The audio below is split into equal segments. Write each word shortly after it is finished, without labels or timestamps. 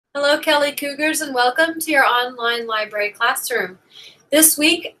Hello, Kelly Cougars, and welcome to your online library classroom. This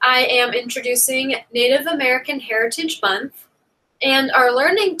week, I am introducing Native American Heritage Month, and our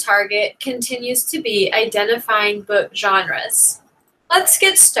learning target continues to be identifying book genres. Let's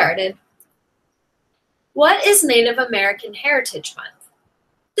get started. What is Native American Heritage Month?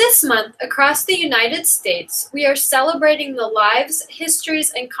 This month, across the United States, we are celebrating the lives,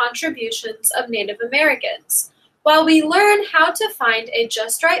 histories, and contributions of Native Americans. While we learn how to find a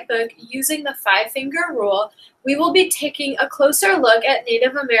just right book using the 5-finger rule, we will be taking a closer look at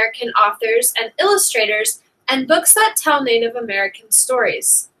Native American authors and illustrators and books that tell Native American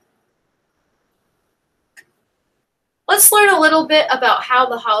stories. Let's learn a little bit about how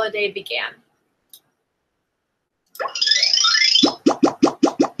the holiday began.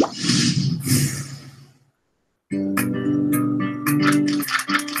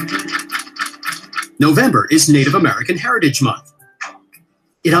 November is Native American Heritage Month.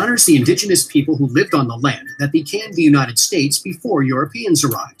 It honors the indigenous people who lived on the land that became the United States before Europeans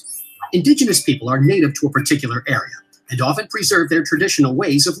arrived. Indigenous people are native to a particular area and often preserve their traditional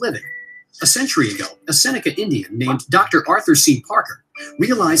ways of living. A century ago, a Seneca Indian named Dr. Arthur C. Parker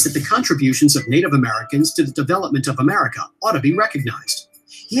realized that the contributions of Native Americans to the development of America ought to be recognized.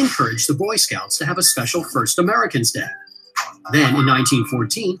 He encouraged the Boy Scouts to have a special First Americans Day. Then, in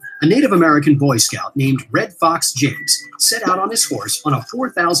 1914, a Native American Boy Scout named Red Fox James set out on his horse on a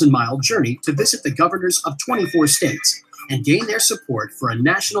 4,000-mile journey to visit the governors of 24 states and gain their support for a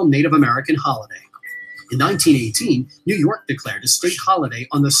national Native American holiday. In 1918, New York declared a state holiday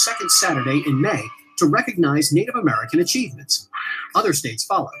on the second Saturday in May to recognize Native American achievements. Other states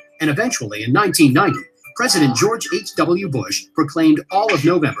followed, and eventually, in 1990, President George H.W. Bush proclaimed all of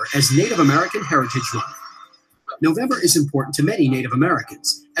November as Native American Heritage Month. November is important to many Native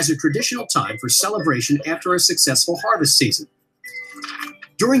Americans as a traditional time for celebration after a successful harvest season.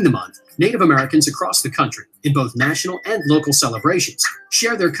 During the month, Native Americans across the country, in both national and local celebrations,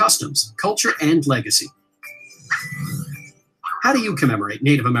 share their customs, culture, and legacy. How do you commemorate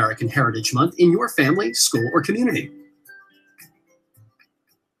Native American Heritage Month in your family, school, or community?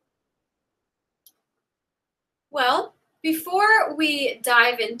 Well, before we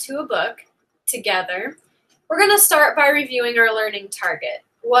dive into a book together, we're going to start by reviewing our learning target.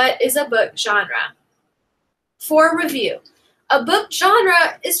 What is a book genre? For review, a book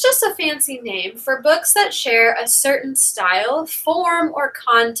genre is just a fancy name for books that share a certain style, form, or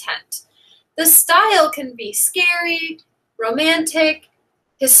content. The style can be scary, romantic,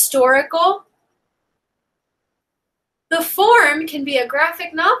 historical. The form can be a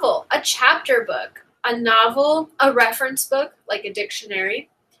graphic novel, a chapter book, a novel, a reference book like a dictionary,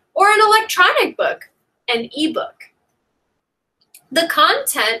 or an electronic book, an ebook. The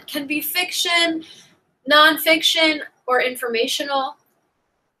content can be fiction, nonfiction, or informational,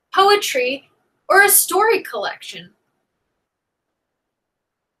 poetry, or a story collection.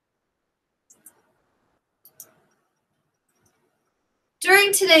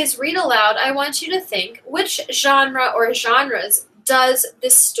 During today's read aloud, I want you to think, which genre or genres does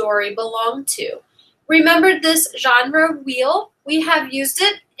this story belong to? Remember this genre wheel? We have used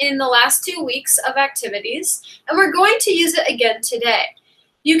it in the last 2 weeks of activities, and we're going to use it again today.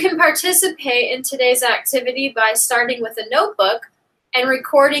 You can participate in today's activity by starting with a notebook and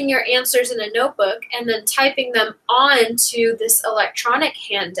recording your answers in a notebook and then typing them onto this electronic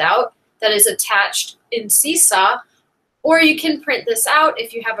handout that is attached in Seesaw. Or you can print this out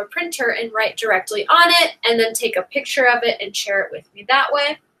if you have a printer and write directly on it and then take a picture of it and share it with me that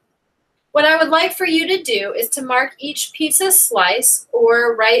way. What I would like for you to do is to mark each pizza slice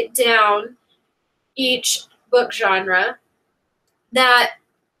or write down each book genre that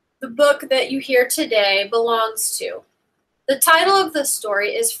the book that you hear today belongs to. The title of the story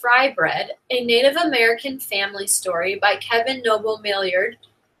is Fry Bread, a Native American family story by Kevin Noble Maillard.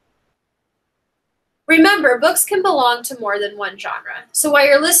 Remember, books can belong to more than one genre. So while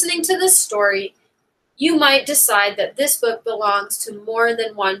you're listening to this story, you might decide that this book belongs to more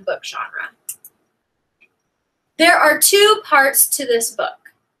than one book genre. There are 2 parts to this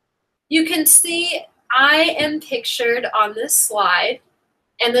book. You can see I am pictured on this slide,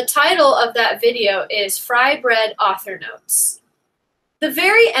 and the title of that video is Fry Bread Author Notes. The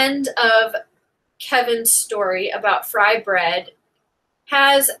very end of Kevin's story about Fry Bread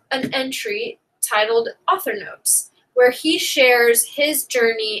has an entry titled Author Notes, where he shares his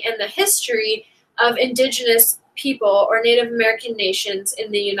journey and the history of indigenous people or Native American nations in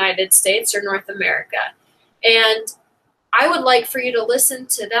the United States or North America. And I would like for you to listen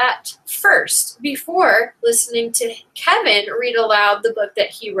to that first before listening to Kevin read aloud the book that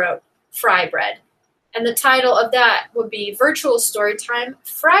he wrote, Fry Bread. And the title of that would be Virtual Storytime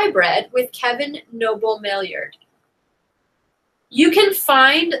Fry Bread with Kevin Noble Maillard. You can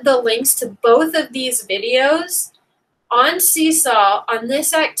find the links to both of these videos on Seesaw on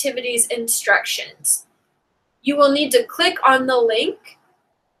this activity's instructions. You will need to click on the link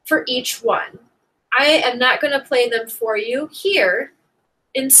for each one. I am not going to play them for you here.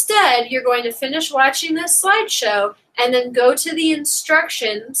 Instead, you're going to finish watching this slideshow and then go to the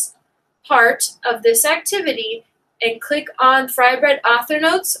instructions part of this activity and click on Fry Bread Author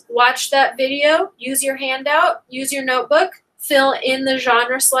Notes, watch that video, use your handout, use your notebook, fill in the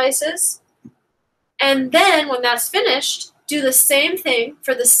genre slices, and then when that's finished, do the same thing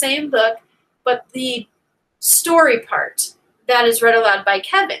for the same book, but the story part that is read aloud by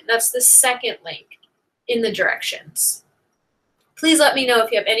Kevin. That's the second link in the directions. Please let me know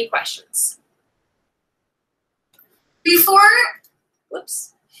if you have any questions.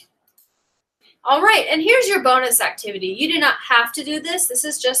 Whoops. All right, and here's your bonus activity. You do not have to do this. This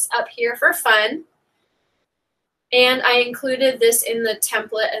is just up here for fun. And I included this in the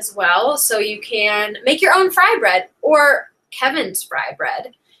template as well, so you can make your own fry bread or Kevin's fry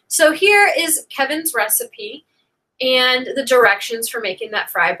bread. So here is Kevin's recipe and the directions for making that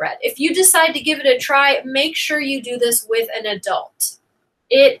fry bread. If you decide to give it a try, make sure you do this with an adult.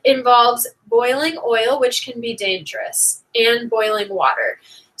 It involves boiling oil, which can be dangerous, and boiling water.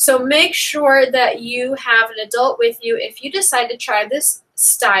 So make sure that you have an adult with you if you decide to try this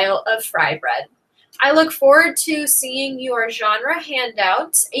style of fry bread. I look forward to seeing your genre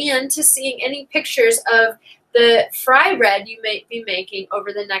handouts and to seeing any pictures of the fry bread you may be making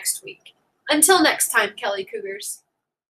over the next week. Until next time, Kelly Cougars.